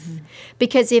life.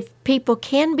 Because if people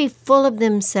can be full of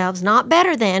themselves, not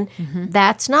better than,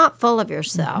 that's not full of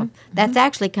yourself. That's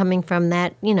actually coming from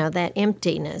that, that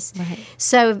emptiness. Right.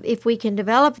 So if we can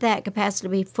develop that capacity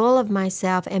to be full of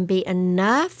myself and be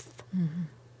enough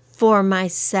for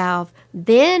myself,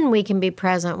 then we can be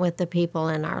present with the people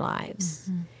in our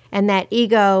lives. And that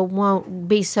ego won't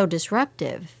be so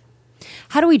disruptive.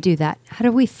 How do we do that? How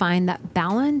do we find that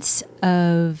balance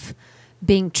of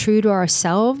being true to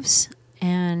ourselves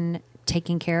and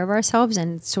taking care of ourselves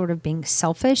and sort of being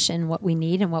selfish in what we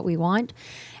need and what we want,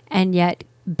 and yet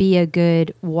be a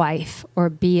good wife or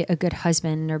be a good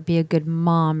husband or be a good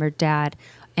mom or dad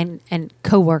and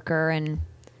coworker? And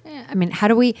I mean, how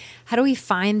do we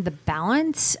find the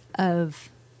balance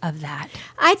of that?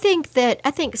 I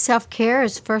think self-care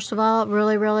is, first of all,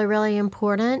 really, really, really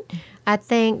important. I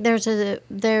think there's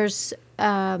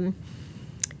an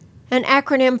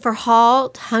acronym for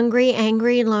HALT: hungry,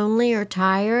 angry, lonely, or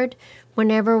tired.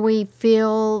 Whenever we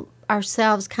feel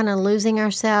ourselves kind of losing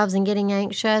ourselves and getting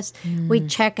anxious, we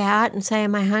check out and say,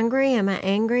 am I hungry? Am I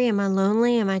angry? Am I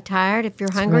lonely? Am I tired? If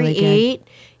you're hungry, really eat.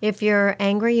 If you're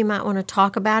angry, you might want to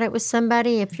talk about it with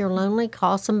somebody. If you're lonely,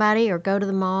 call somebody or go to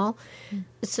the mall.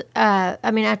 I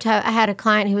had a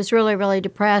client who was really, really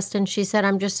depressed, and she said,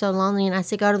 I'm just so lonely. And I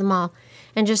said, go to the mall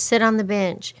and just sit on the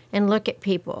bench and look at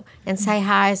people and say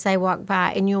hi as they walk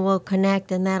by, and you will connect,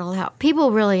 and that'll help.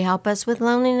 People really help us with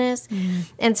loneliness.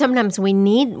 And sometimes we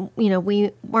need,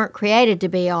 we weren't created to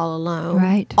be all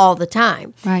alone all the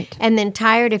time. Right. And then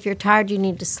tired, if you're tired, you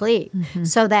need to sleep.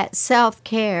 So that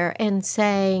self-care and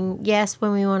saying yes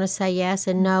when we want to say yes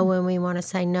and no when we want to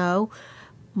say no,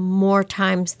 more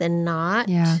times than not.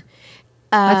 Yeah.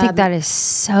 I think that is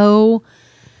so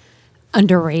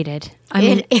underrated. I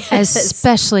mean,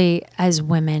 especially as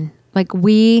women, like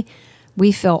we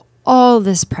feel all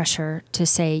this pressure to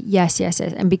say yes,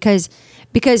 and because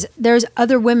there's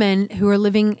other women who are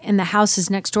living in the houses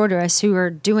next door to us who are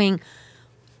doing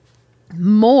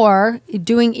more,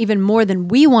 doing even more than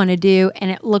we want to do,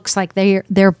 and it looks like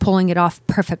they're pulling it off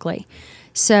perfectly.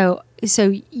 So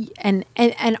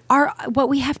our what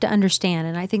we have to understand,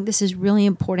 and I think this is really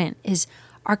important, is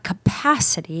our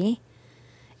capacity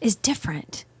is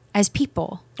different as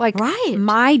people. Like Right.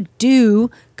 my do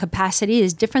capacity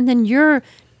is different than your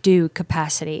do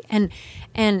capacity, and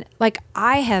like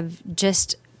I have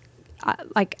just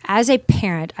like as a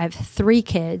parent, I have 3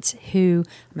 kids who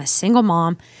I'm a single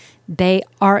mom. They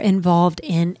are involved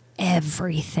in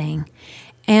everything.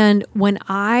 And when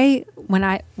I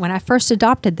first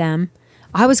adopted them,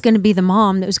 I was going to be the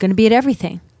mom that was going to be at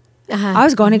everything. I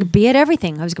was going to be at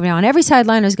everything. I was going to be on every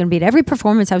sideline. I was going to be at every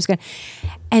performance.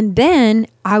 And then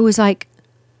I was like,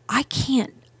 I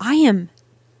am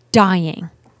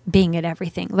dying being at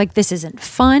everything. Like, this isn't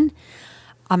fun.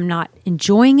 I'm not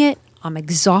enjoying it. I'm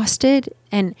exhausted.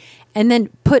 And then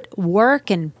put work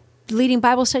and leading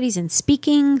Bible studies and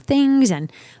speaking things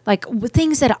and like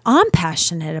things that I'm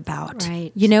passionate about,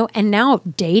 Right. and now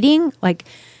dating, like,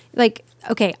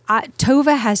 okay,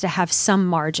 Tova has to have some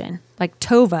margin. Like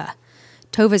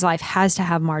Tova's life has to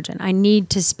have margin. I want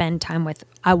to spend time with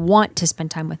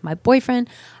my boyfriend.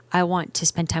 I want to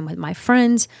spend time with my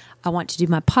friends. I want to do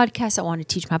my podcast. I want to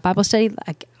teach my Bible study.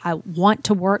 Like, I want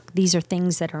to work. These are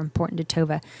things that are important to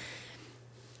Tova.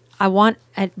 I want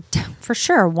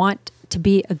to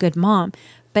be a good mom,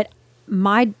 but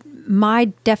my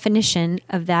definition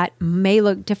of that may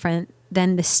look different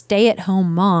than the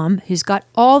stay-at-home mom who's got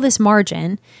all this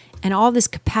margin and all this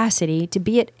capacity to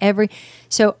be at every.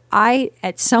 So I,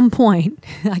 at some point,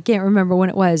 I can't remember when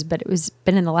it was, but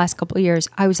been in the last couple of years.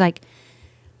 I was like,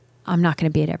 I'm not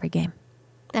going to be at every game.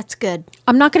 That's good.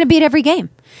 I'm not going to be at every game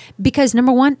because,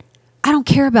 number one, I don't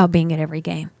care about being at every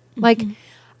game. Like,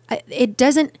 it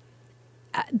doesn't.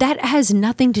 That has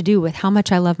nothing to do with how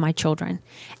much I love my children.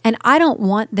 And I don't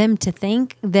want them to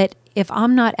think that if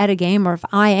I'm not at a game or if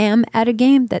I am at a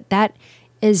game, that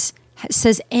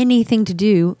says anything to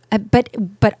do.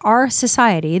 But our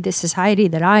society, the society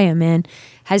that I am in,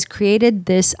 has created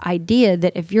this idea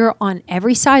that if you're on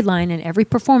every sideline and every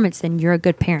performance, then you're a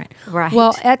good parent. Right.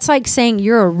 Well, that's like saying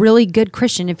you're a really good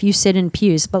Christian if you sit in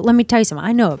pews. But let me tell you something.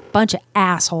 I know a bunch of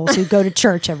assholes who go to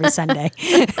church every Sunday.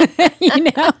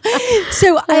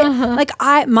 So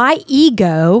my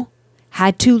ego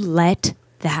had to let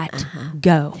that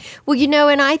go. Well,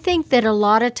 and I think that a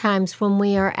lot of times when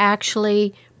we are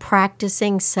actually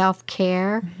practicing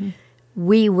self-care,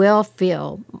 we will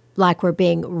feel like we're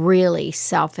being really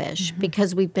selfish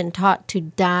because we've been taught to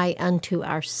die unto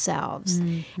ourselves.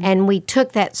 And we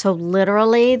took that so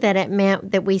literally that it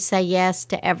meant that we say yes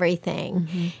to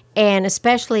everything. And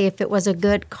especially if it was a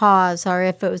good cause or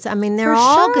if it was, they're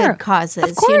all good causes,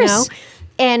 Of course.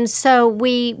 And so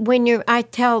I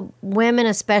tell women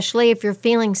especially, if you're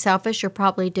feeling selfish, you're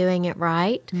probably doing it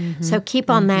right. So keep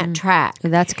on that track.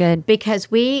 That's good.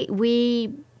 Because we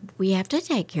have to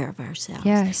take care of ourselves.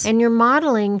 Yes. And you're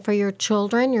modeling for your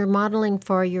children, you're modeling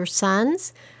for your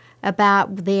sons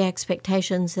about the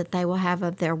expectations that they will have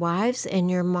of their wives,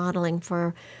 and you're modeling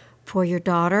for your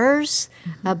daughters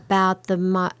about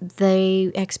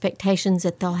the expectations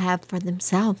that they'll have for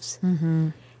themselves.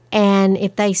 And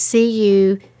if they see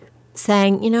you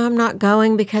saying, I'm not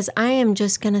going because I am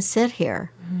just going to sit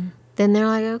here, then they're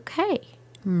like, okay.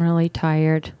 I'm really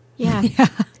tired. Yeah.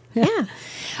 Yeah.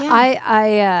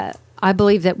 I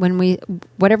believe that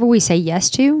whatever we say yes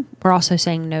to, we're also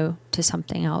saying no to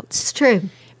something else. It's true.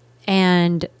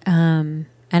 And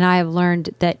I have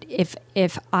learned that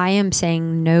if I am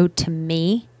saying no to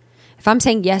me, if I'm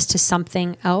saying yes to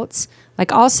something else,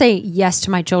 like I'll say yes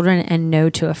to my children and no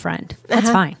to a friend. That's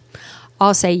fine.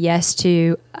 I'll say yes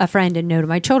to a friend and no to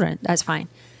my children. That's fine.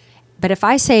 But if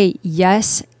I say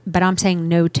yes, but I'm saying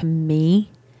no to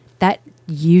me, that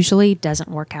usually doesn't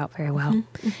work out very well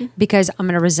because I'm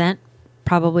going to resent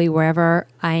probably wherever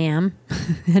I am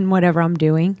and whatever I'm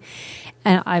doing.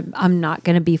 And I'm not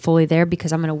going to be fully there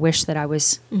because I'm going to wish that I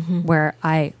was where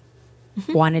I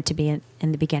wanted to be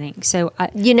in the beginning. So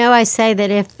I say that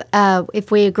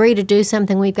if we agree to do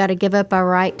something, we've got to give up our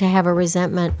right to have a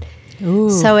resentment.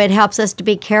 Ooh. So it helps us to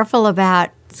be careful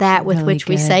about that with really which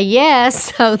we good. say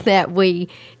yes, so that we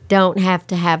don't have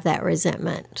to have that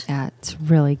resentment. That's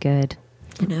really good.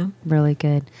 Really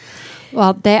good.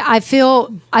 Well, I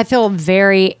feel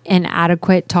very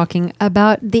inadequate talking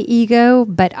about the ego,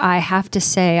 but I have to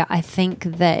say I think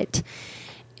that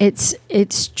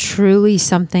it's truly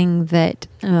something that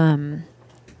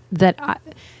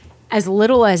as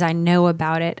little as I know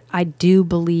about it, I do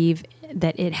believe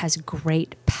that it has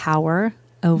great power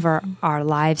over our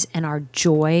lives and our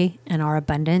joy and our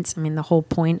abundance. The whole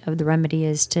point of the remedy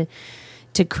is to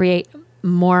create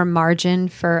more margin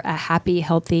for a happy,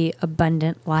 healthy,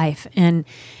 abundant life. And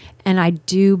I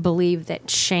do believe that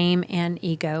shame and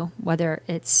ego, whether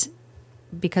it's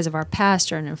because of our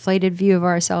past or an inflated view of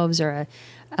ourselves or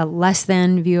a less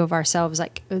than view of ourselves,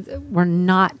 like we're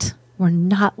not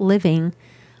living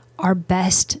our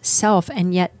best self.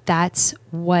 And yet that's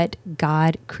what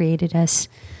God created us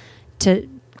to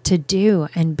do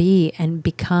and be and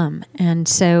become. And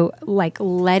so like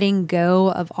letting go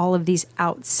of all of these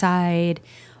outside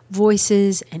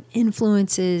voices and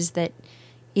influences that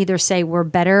either say we're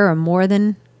better or more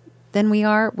than we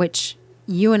are, which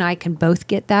you and I can both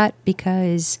get that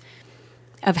because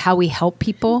of how we help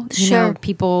people. You know,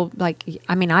 people like,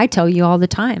 I mean, I tell you all the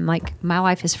time, like my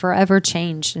life has forever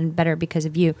changed and better because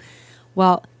of you.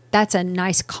 Well, that's a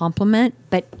nice compliment,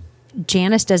 but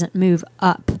Janice doesn't move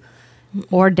up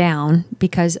or down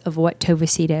because of what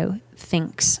Tovacito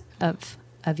thinks of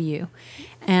you.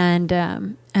 And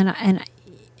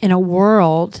in a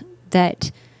world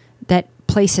that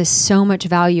places so much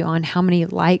value on how many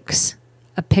likes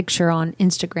a picture on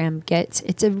Instagram gets,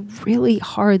 it's a really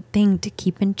hard thing to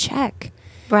keep in check.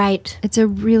 Right. It's a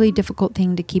really difficult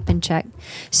thing to keep in check.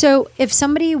 So if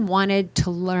somebody wanted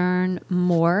to learn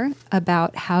more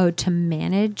about how to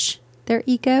manage their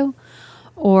ego,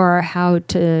 or how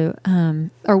to,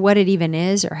 or what it even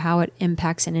is, or how it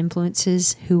impacts and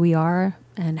influences who we are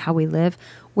and how we live,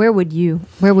 where would you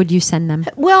send them?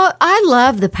 Well, I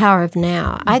love The Power of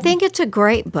Now. Mm-hmm. I think it's a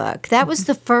great book. That was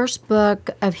the first book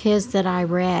of his that I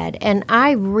read, and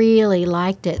I really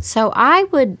liked it. So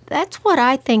that's what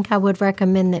I think I would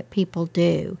recommend that people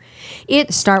do.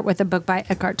 Start with a book by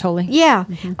Eckhart Tolle. Yeah,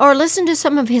 or listen to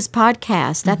some of his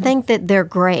podcasts. I think that they're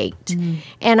great.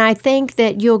 And I think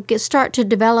that you'll start to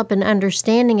develop an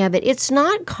understanding of it. It's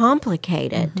not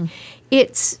complicated.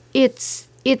 It's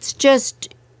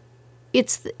just...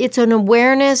 It's an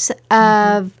awareness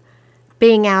of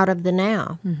being out of the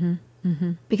now.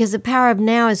 Because the power of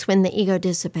now is when the ego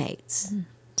dissipates.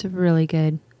 It's really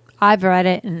good. I've read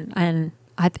it, and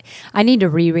I need to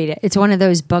reread it. It's one of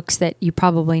those books that you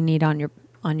probably need on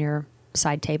your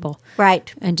side table,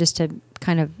 right? And just to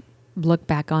kind of look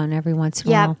back on every once in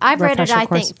a while. Yeah, I've read it, I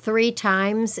think, 3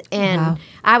 times, and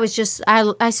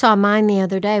I saw mine the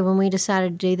other day when we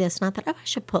decided to do this, and I thought, I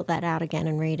should pull that out again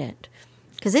and read it.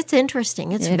 Because it's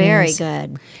interesting. It's very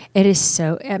good. It is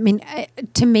so, I mean,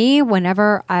 to me,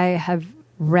 whenever I have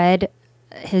read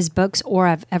his books or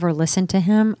I've ever listened to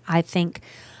him, I think,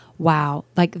 wow,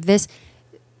 like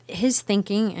his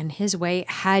thinking and his way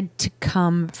had to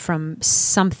come from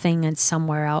something and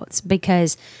somewhere else,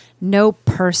 because no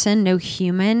person, no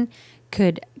human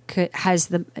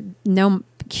no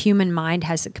human mind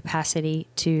has the capacity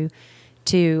to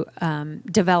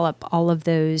develop all of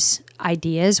those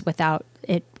ideas without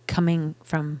it coming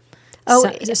from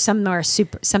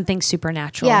something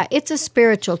supernatural. Yeah, it's a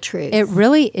spiritual truth. It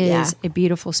really is a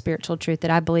beautiful spiritual truth that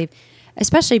I believe,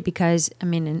 especially because, I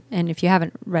mean, and if you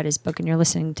haven't read his book and you're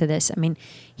listening to this, I mean,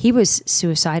 he was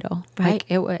suicidal. Right.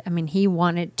 Like he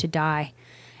wanted to die.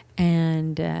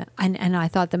 And I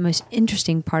thought the most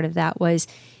interesting part of that was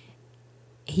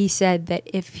he said that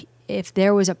if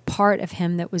there was a part of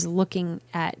him that was looking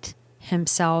at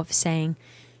himself saying,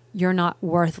 you're not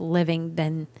worth living,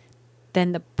 then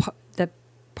the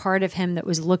part of him that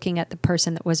was looking at the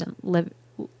person that wasn't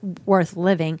worth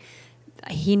living,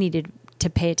 he needed to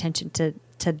pay attention to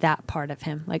that part of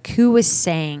him. Like, who was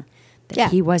saying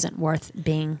that he wasn't worth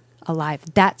being alive?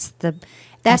 That's the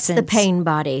pain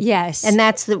body. Yes. And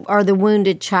that's the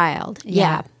wounded child.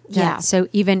 Yeah. So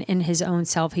even in his own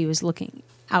self, he was looking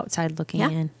outside, looking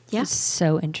in. Yeah. It's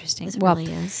so interesting. It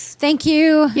really is. Thank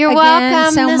you. You're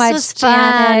welcome. So much, was fun.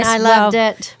 Janice. I loved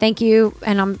it. Thank you.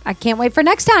 And I can't wait for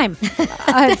next time.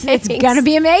 It's going to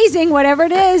be amazing, whatever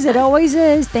it is. It always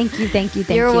is. Thank you.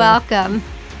 You're welcome.